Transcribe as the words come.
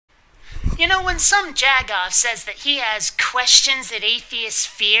You know, when some jagoff says that he has questions that atheists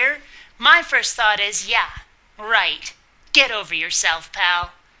fear, my first thought is, yeah, right. Get over yourself,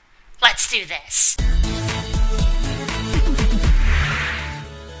 pal. Let's do this.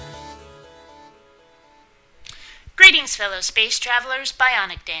 Greetings, fellow space travelers.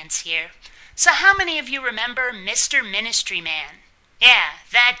 BionicDance here. So how many of you remember Mr. Ministry Man? Yeah,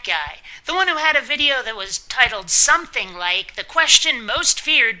 that guy. The one who had a video that was titled something like "The Question Most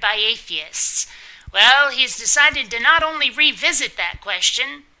Feared by Atheists." Well, he's decided to not only revisit that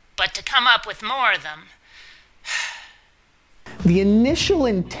question, but to come up with more of them. The initial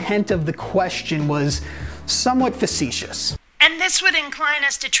intent of the question was somewhat facetious. And this would incline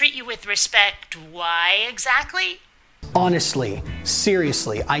us to treat you with respect. Why exactly? Honestly,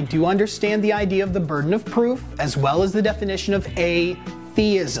 seriously, I do understand the idea of the burden of proof, as well as the definition of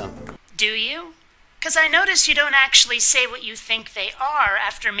atheism. Do you? Because I notice you don't actually say what you think they are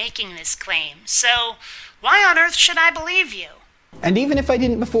after making this claim. So, why on earth should I believe you? And even if I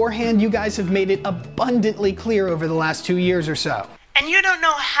didn't beforehand, you guys have made it abundantly clear over the last 2 years or so. And you don't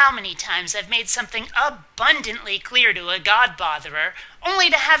know how many times I've made something abundantly clear to a God-botherer, only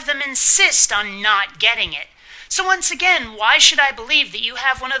to have them insist on not getting it. So once again, why should I believe that you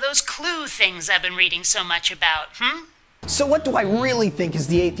have one of those clue things I've been reading so much about, So what do I really think is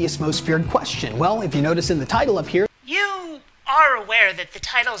the atheist's most feared question? Well, if you notice in the title up here... You are aware that the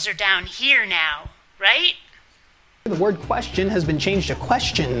titles are down here now, right? The word question has been changed to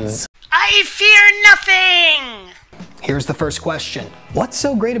questions. I fear nothing! Here's the first question. What's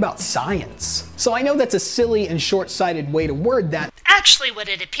so great about science? So I know that's a silly and short-sighted way to word that. Actually, what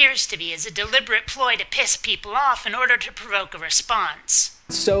it appears to be is a deliberate ploy to piss people off in order to provoke a response.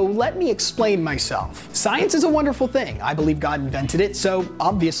 So let me explain myself. Science is a wonderful thing. I believe God invented it, so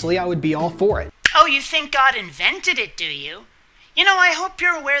obviously I would be all for it. Oh, you think God invented it, do you? You know, I hope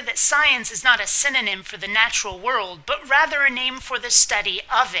you're aware that science is not a synonym for the natural world, but rather a name for the study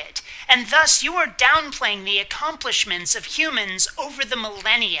of it. And thus you are downplaying the accomplishments of humans over the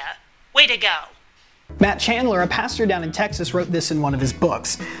millennia. Way to go. Matt Chandler, a pastor down in Texas, wrote this in one of his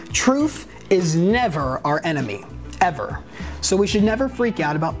books. Truth is never our enemy. Ever. So we should never freak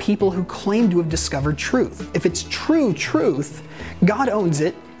out about people who claim to have discovered truth. If it's true truth, God owns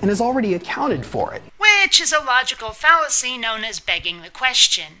it and has already accounted for it. Which is a logical fallacy known as begging the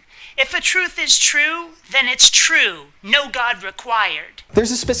question. If a truth is true, then it's true. No God required.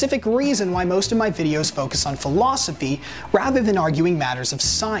 There's a specific reason why most of my videos focus on philosophy rather than arguing matters of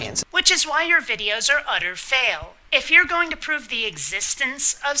science. Which is why your videos are utter fail. If you're going to prove the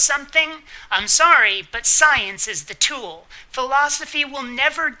existence of something, I'm sorry, but science is the tool. Philosophy will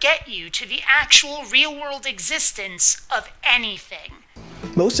never get you to the actual real-world existence of anything.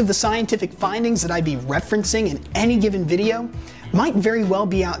 Most of the scientific findings that I'd be referencing in any given video might very well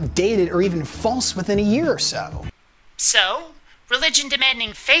be outdated or even false within a year or so. So, religion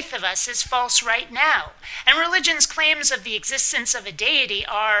demanding faith of us is false right now, and religion's claims of the existence of a deity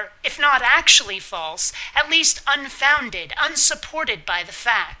are, if not actually false, at least unfounded, unsupported by the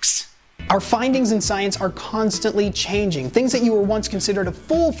facts. Our findings in science are constantly changing. Things that you were once considered a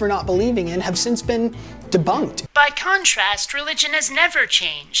fool for not believing in have since been debunked. By contrast, religion has never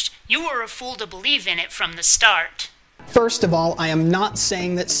changed. You were a fool to believe in it from the start. First of all, I am not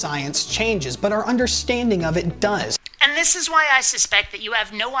saying that science changes, but our understanding of it does. And this is why I suspect that you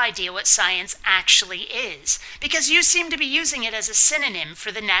have no idea what science actually is, because you seem to be using it as a synonym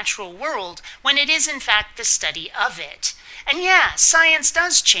for the natural world when it is in fact the study of it. And yeah, science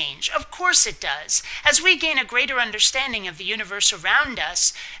does change, of course it does. As we gain a greater understanding of the universe around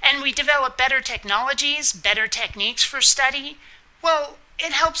us, and we develop better technologies, better techniques for study, well,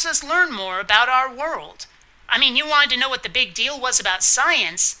 it helps us learn more about our world. I mean, you wanted to know what the big deal was about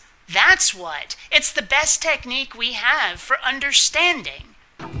science? That's what. It's the best technique we have for understanding.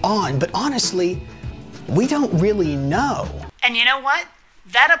 But honestly, we don't really know. And you know what?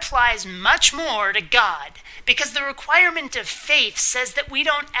 That applies much more to God, because the requirement of faith says that we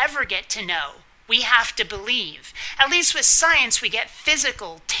don't ever get to know. We have to believe. At least with science, we get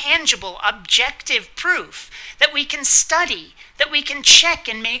physical, tangible, objective proof that we can study, that we can check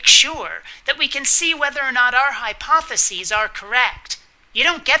and make sure, that we can see whether or not our hypotheses are correct. You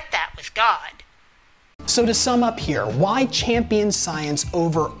don't get that with God. So to sum up here, why champion science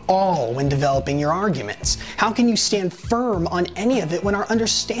over all when developing your arguments? How can you stand firm on any of it when our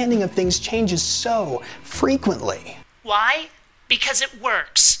understanding of things changes so frequently? Why? Because it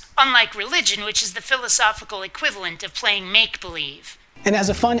works. Unlike religion, which is the philosophical equivalent of playing make-believe. And as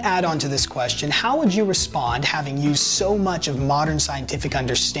a fun add-on to this question, how would you respond, having used so much of modern scientific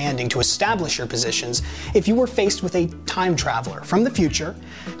understanding to establish your positions, if you were faced with a time traveler from the future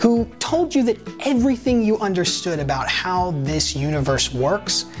who told you that everything you understood about how this universe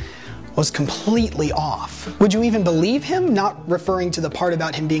works was completely off? Would you even believe him? Not referring to the part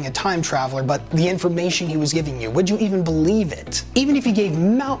about him being a time traveler, but the information he was giving you. Would you even believe it? Even if he gave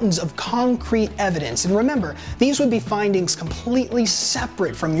mountains of concrete evidence, and remember, these would be findings completely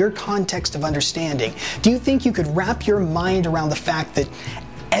separate from your context of understanding, do you think you could wrap your mind around the fact that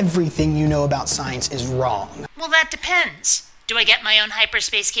everything you know about science is wrong? Well, that depends. Do I get my own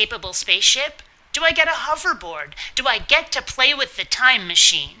hyperspace-capable spaceship? Do I get a hoverboard? Do I get to play with the time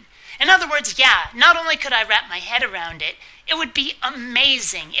machine? In other words, yeah, not only could I wrap my head around it, it would be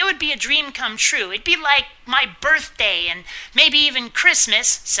amazing. It would be a dream come true. It'd be like my birthday and maybe even Christmas,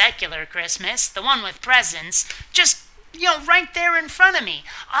 secular Christmas, the one with presents, just, right there in front of me.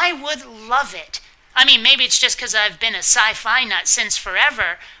 I would love it. I mean, maybe it's just because I've been a sci-fi nut since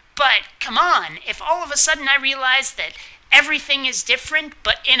forever, but come on, if all of a sudden I realize that everything is different,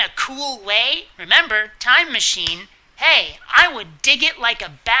 but in a cool way, remember, time machine, hey, I would dig it like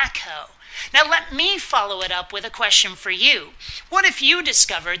a backhoe. Now let me follow it up with a question for you. What if you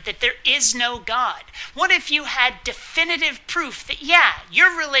discovered that there is no God? What if you had definitive proof that, yeah,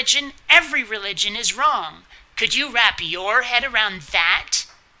 your religion, every religion is wrong? Could you wrap your head around that?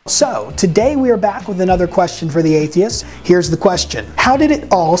 So, today we are back with another question for the atheist. Here's the question. How did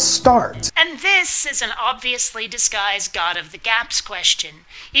it all start? And this is an obviously disguised God of the Gaps question.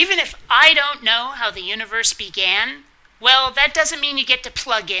 Even if I don't know how the universe began, well, that doesn't mean you get to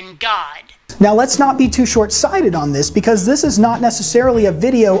plug in God. Now let's not be too short-sighted on this, because this is not necessarily a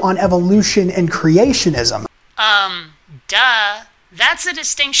video on evolution and creationism. Duh. That's a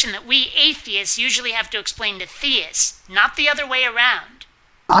distinction that we atheists usually have to explain to theists, not the other way around.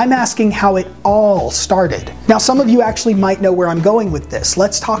 I'm asking how it all started. Now some of you actually might know where I'm going with this.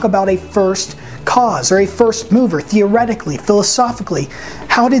 Let's talk about a first cause or a first mover, theoretically, philosophically.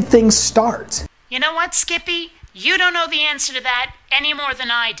 How did things start? You know what, Skippy? You don't know the answer to that any more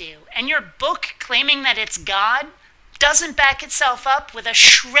than I do, and your book claiming that it's God doesn't back itself up with a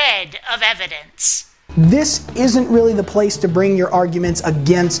shred of evidence. This isn't really the place to bring your arguments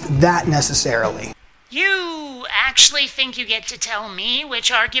against that necessarily. You actually think you get to tell me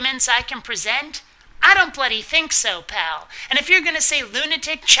which arguments I can present? I don't bloody think so, pal. And if you're gonna say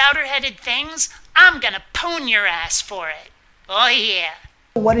lunatic, chowder-headed things, I'm gonna pwn your ass for it. Oh yeah.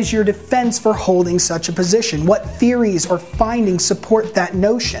 What is your defense for holding such a position? What theories or findings support that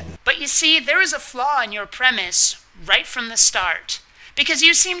notion? But you see, there is a flaw in your premise right from the start. Because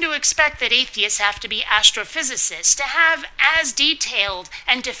you seem to expect that atheists have to be astrophysicists to have as detailed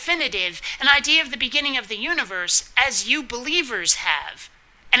and definitive an idea of the beginning of the universe as you believers have.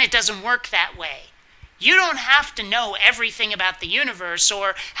 And it doesn't work that way. You don't have to know everything about the universe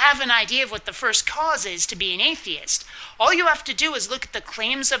or have an idea of what the first cause is to be an atheist. All you have to do is look at the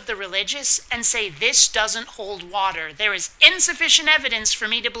claims of the religious and say, this doesn't hold water. There is insufficient evidence for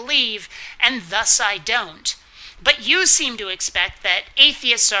me to believe, and thus I don't. But you seem to expect that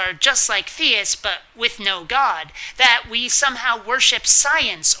atheists are just like theists, but with no God, that we somehow worship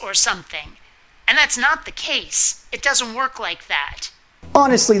science or something. And that's not the case. It doesn't work like that.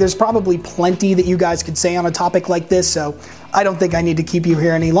 Honestly, there's probably plenty that you guys could say on a topic like this, so I don't think I need to keep you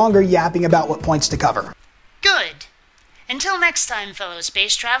here any longer yapping about what points to cover. Good. Until next time, fellow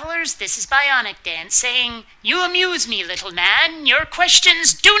space travelers, this is BionicDance saying, you amuse me, little man. Your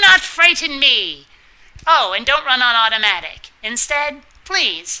questions do not frighten me. Oh, and don't run on automatic. Instead,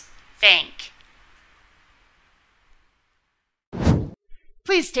 please, think.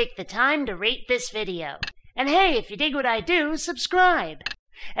 Please take the time to rate this video. And hey, if you dig what I do, subscribe.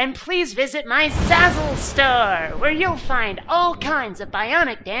 And please visit my Zazzle store, where you'll find all kinds of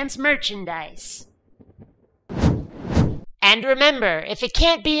BionicDance merchandise. And remember, if it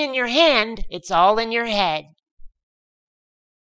can't be in your hand, it's all in your head.